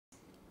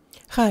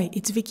Hi,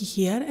 it's Vicky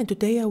here, and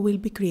today I will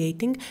be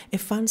creating a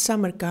fun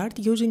summer card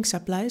using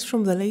supplies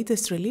from the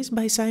latest release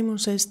by Simon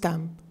Says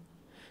Stamp.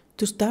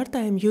 To start, I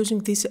am using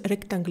this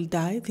rectangle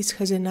die. This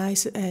has a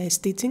nice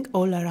stitching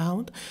all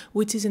around,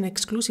 which is an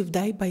exclusive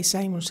die by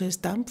Simon Says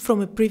Stamp from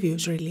a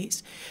previous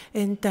release.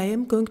 And I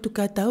am going to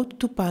cut out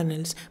two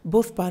panels.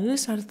 Both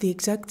panels are the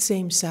exact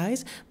same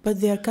size,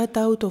 but they are cut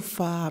out of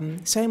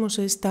Simon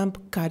Says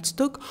Stamp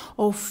cardstock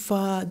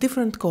of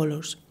different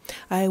colors.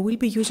 I will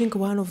be using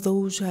one of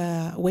those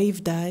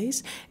wave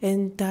dies,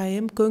 and I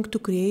am going to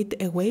create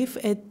a wave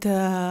at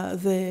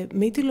the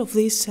middle of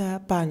this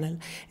panel.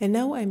 And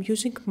now I'm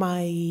using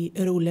my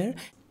ruler.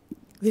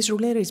 This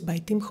ruler is by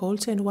Tim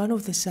Holtz, and one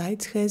of the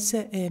sides has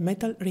a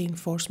metal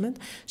reinforcement,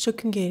 so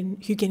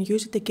you can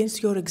use it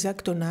against your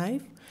X-Acto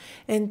knife.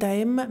 And I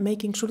am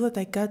making sure that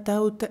I cut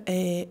out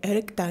a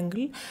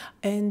rectangle,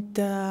 and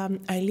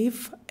I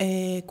leave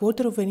a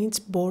 1/4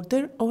 inch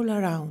border all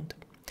around.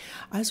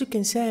 As you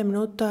can see, I am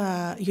not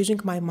using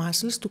my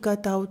muscles to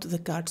cut out the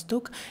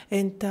cardstock,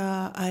 and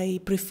I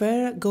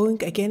prefer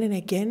going again and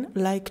again,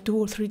 like 2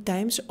 or 3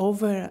 times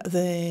over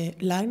the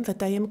line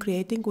that I am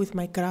creating with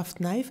my craft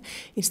knife,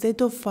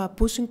 instead of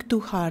pushing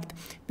too hard,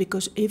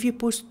 because if you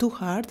push too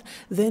hard,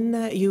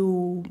 then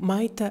you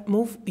might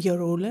move your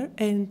ruler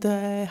and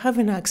have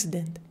an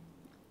accident.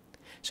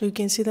 So you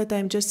can see that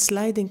I'm just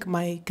sliding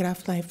my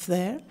craft knife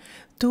there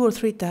 2 or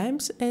 3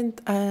 times,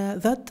 and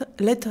that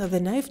let the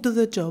knife do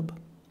the job.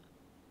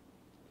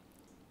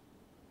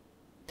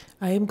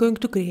 I am going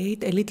to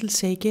create a little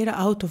shaker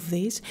out of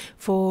this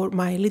for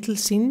my little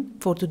scene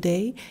for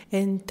today,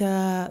 and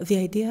the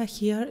idea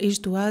here is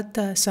to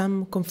add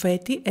some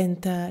confetti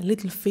and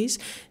little fish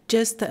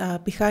just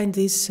behind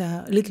this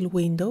little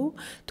window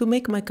to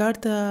make my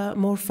card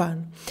more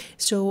fun.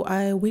 So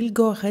I will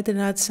go ahead and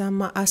add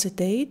some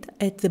acetate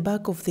at the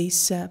back of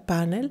this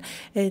panel,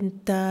 and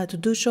to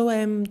do so I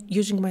am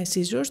using my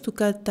scissors to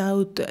cut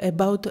out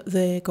about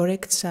the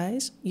correct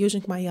size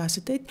using my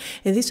acetate,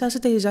 and this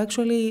acetate is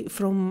actually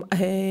from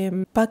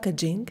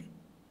packaging.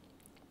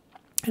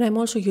 And I'm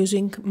also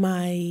using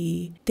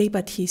my tape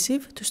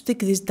adhesive to stick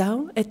this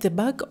down at the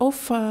back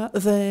of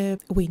the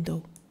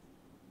window.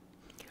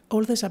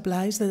 All the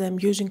supplies that I'm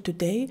using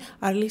today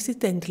are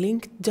listed and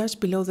linked just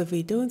below the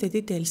video in the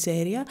details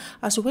area,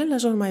 as well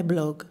as on my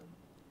blog.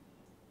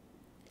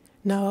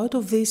 Now, out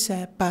of this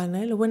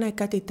panel, when I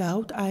cut it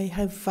out, I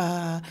have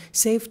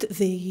saved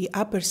the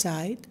upper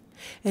side,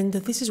 and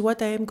this is what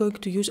I am going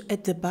to use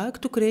at the back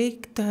to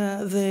create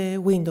the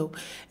window.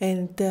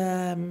 And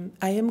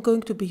I am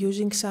going to be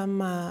using some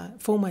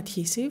foam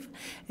adhesive,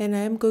 and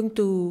I am going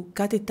to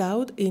cut it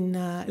out in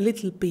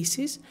little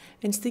pieces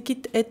and stick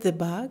it at the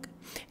back.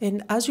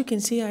 And as you can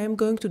see, I am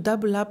going to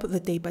double up the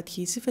tape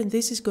adhesive, and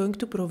this is going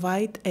to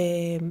provide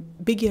a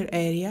bigger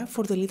area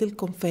for the little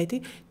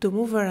confetti to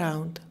move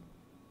around.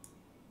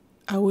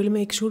 I will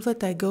make sure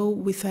that I go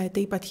with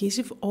tape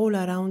adhesive all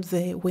around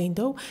the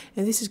window,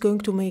 and this is going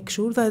to make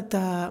sure that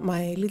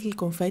my little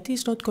confetti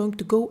is not going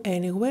to go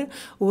anywhere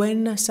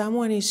when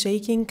someone is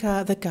shaking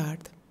the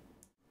card.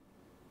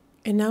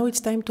 And now it's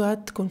time to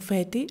add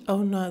confetti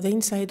on the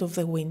inside of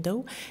the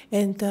window,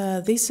 and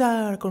these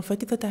are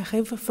confetti that I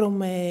have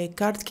from a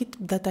card kit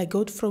that I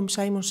got from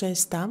Simon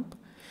Says Stamp.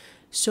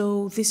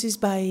 So this is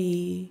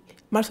by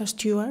Martha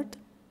Stewart.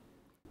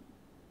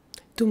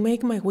 To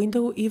make my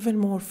window even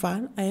more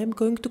fun, I am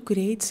going to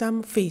create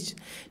some fish.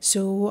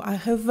 So I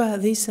have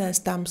this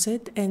stamp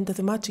set and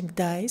the matching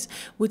dies,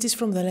 which is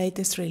from the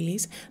latest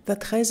release,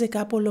 that has a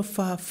couple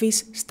of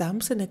fish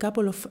stamps and a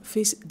couple of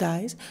fish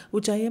dies,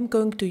 which I am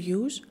going to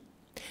use.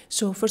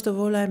 So first of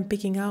all, I'm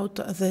picking out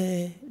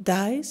the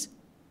dies,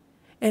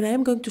 and I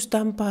am going to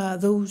stamp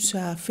those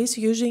fish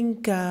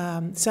using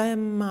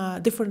some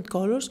different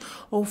colors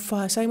of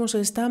Simon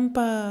Says Stamp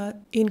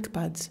ink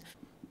pads.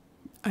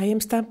 I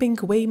am stamping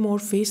way more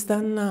fish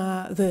than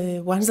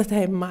the ones that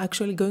I'm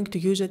actually going to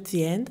use at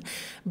the end,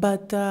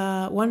 but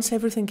once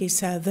everything is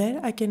there,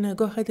 I can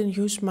go ahead and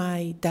use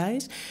my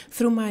dies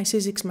through my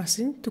Sizzix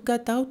machine to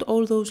cut out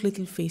all those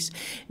little fish.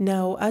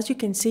 Now, as you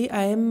can see,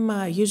 I am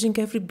using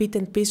every bit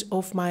and piece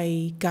of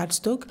my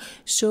cardstock,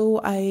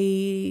 so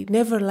I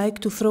never like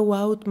to throw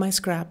out my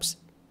scraps.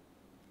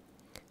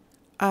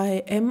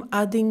 I am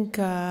adding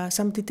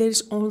some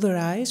details on the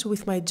eyes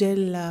with my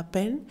gel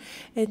pen,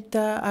 and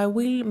I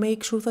will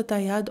make sure that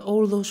I add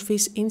all those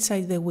fish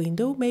inside the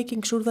window,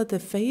 making sure that they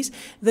face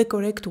the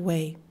correct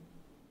way.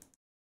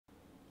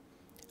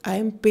 I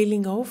am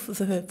peeling off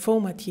the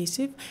foam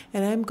adhesive,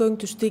 and I am going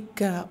to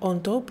stick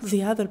on top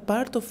the other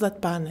part of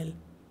that panel.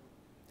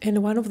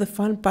 And one of the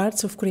fun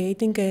parts of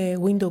creating a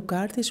window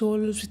card is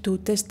always to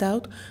test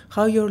out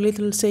how your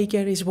little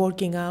shaker is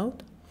working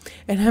out.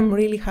 And I'm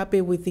really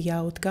happy with the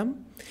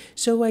outcome.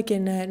 So I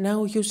can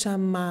now use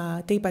some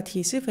tape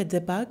adhesive at the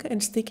back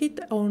and stick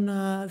it on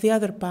the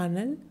other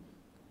panel.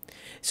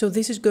 So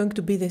this is going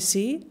to be the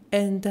sea,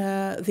 and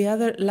the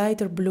other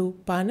lighter blue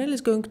panel is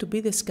going to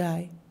be the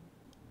sky.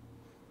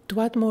 To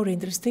add more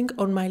interesting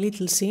on my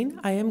little scene,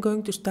 I am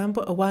going to stamp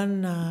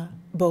one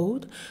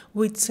boat,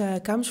 which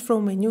comes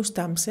from a new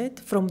stamp set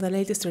from the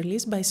latest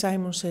release by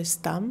Simon Says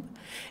Stamp,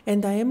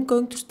 and I am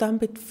going to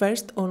stamp it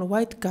first on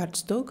white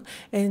cardstock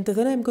and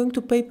then I'm going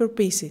to paper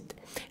piece it.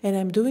 And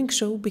I'm doing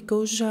so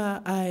because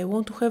I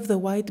want to have the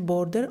white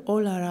border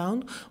all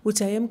around,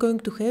 which I am going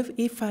to have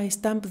if I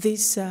stamp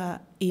this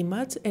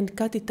image and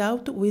cut it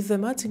out with the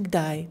matching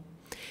die.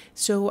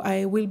 So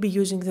I will be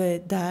using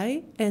the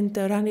die and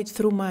run it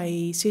through my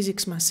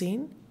Sizzix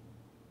machine.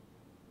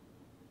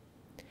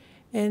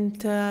 And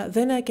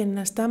then I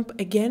can stamp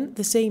again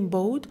the same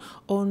boat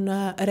on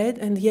red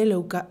and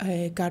yellow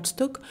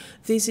cardstock.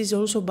 This is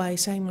also by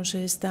Simon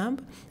Says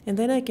Stamp. And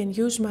then I can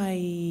use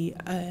my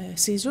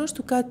scissors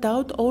to cut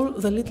out all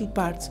the little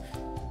parts.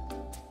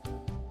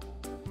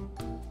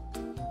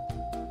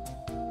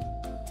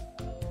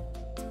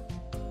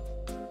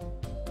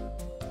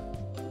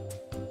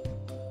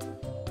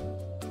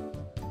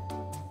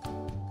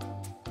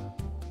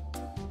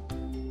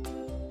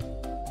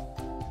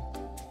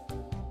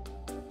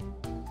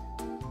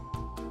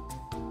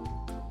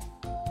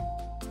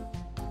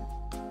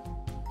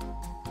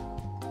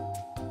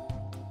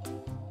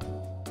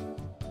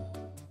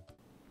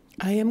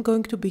 I am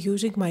going to be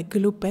using my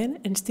glue pen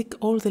and stick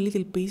all the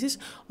little pieces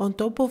on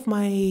top of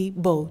my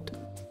boat.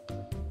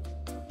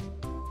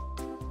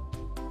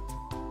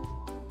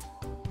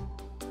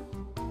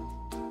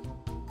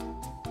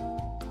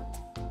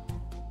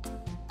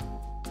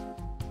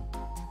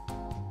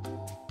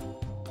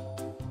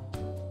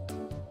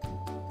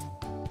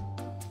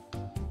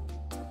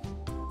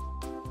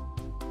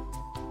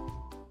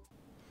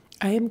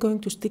 I am going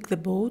to stick the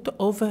boat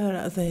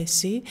over the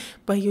sea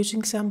by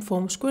using some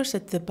foam squares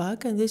at the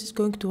back, and this is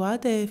going to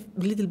add a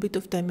little bit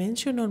of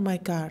dimension on my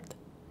card.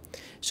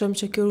 So I'm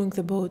securing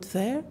the boat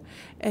there,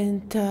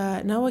 and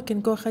now I can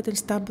go ahead and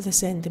stamp the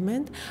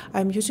sentiment.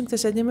 I'm using the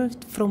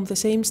sentiment from the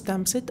same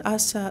stamp set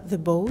as the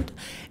boat,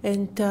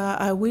 and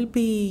I will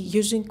be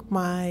using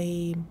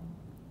my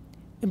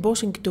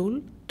embossing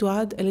tool to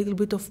add a little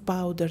bit of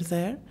powder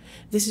there.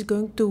 This is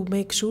going to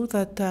make sure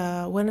that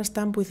when I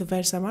stamp with the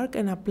Versamark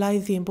and apply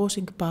the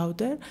embossing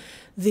powder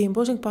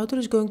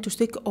is going to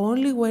stick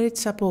only where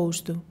it's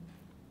supposed to.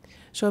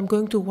 So I'm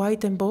going to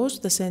white emboss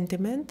the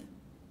sentiment.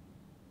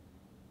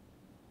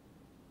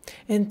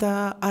 And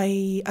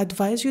I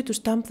advise you to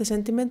stamp the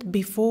sentiment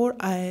before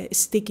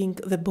sticking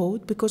the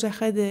boat, because I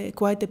had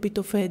quite a bit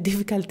of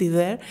difficulty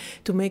there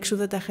to make sure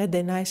that I had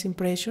a nice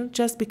impression,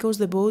 just because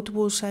the boat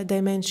was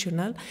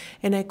dimensional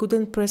and I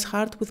couldn't press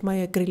hard with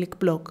my acrylic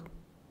block.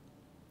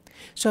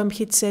 So I'm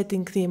heat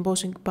setting the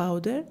embossing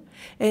powder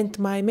and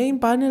my main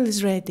panel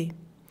is ready.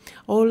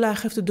 All I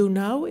have to do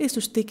now is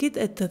to stick it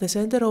at the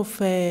center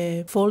of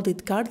a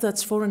folded card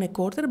that's 4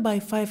 1/4 by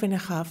 5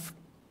 1/2.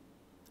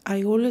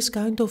 I always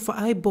kind of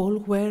eyeball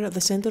where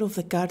the center of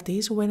the card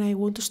is when I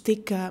want to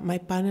stick my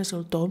panels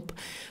on top,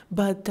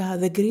 but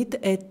the grid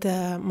at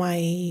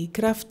my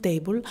craft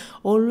table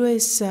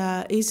always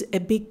is a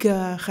big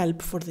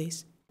help for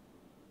this.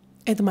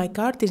 And my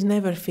card is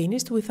never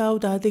finished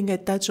without adding a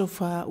touch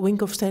of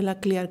Wing of Stella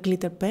clear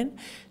glitter pen,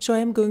 so I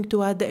am going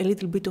to add a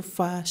little bit of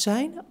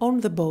shine on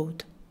the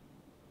boat.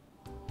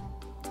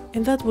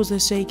 And that was the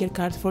shaker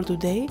card for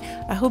today.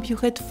 I hope you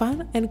had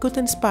fun and got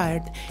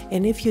inspired,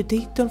 and if you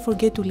did, don't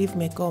forget to leave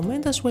me a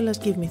comment as well as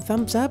give me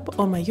thumbs up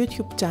on my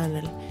YouTube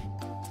channel.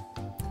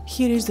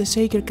 Here is the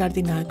shaker card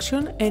in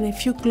action and a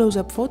few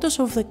close-up photos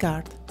of the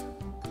card.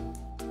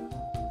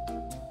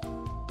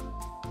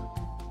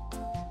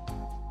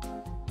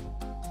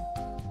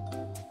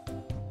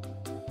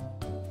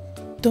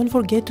 Don't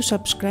forget to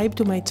subscribe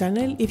to my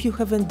channel if you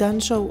haven't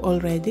done so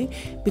already,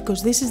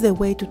 because this is the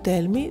way to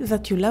tell me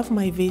that you love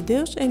my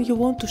videos and you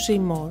want to see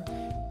more.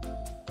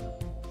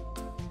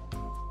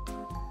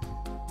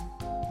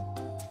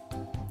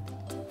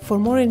 For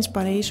more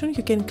inspiration,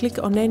 you can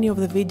click on any of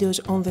the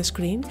videos on the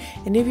screen,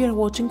 and if you are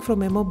watching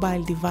from a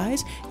mobile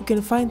device, you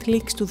can find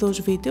links to those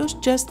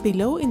videos just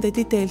below in the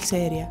details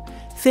area.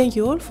 Thank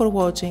you all for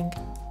watching.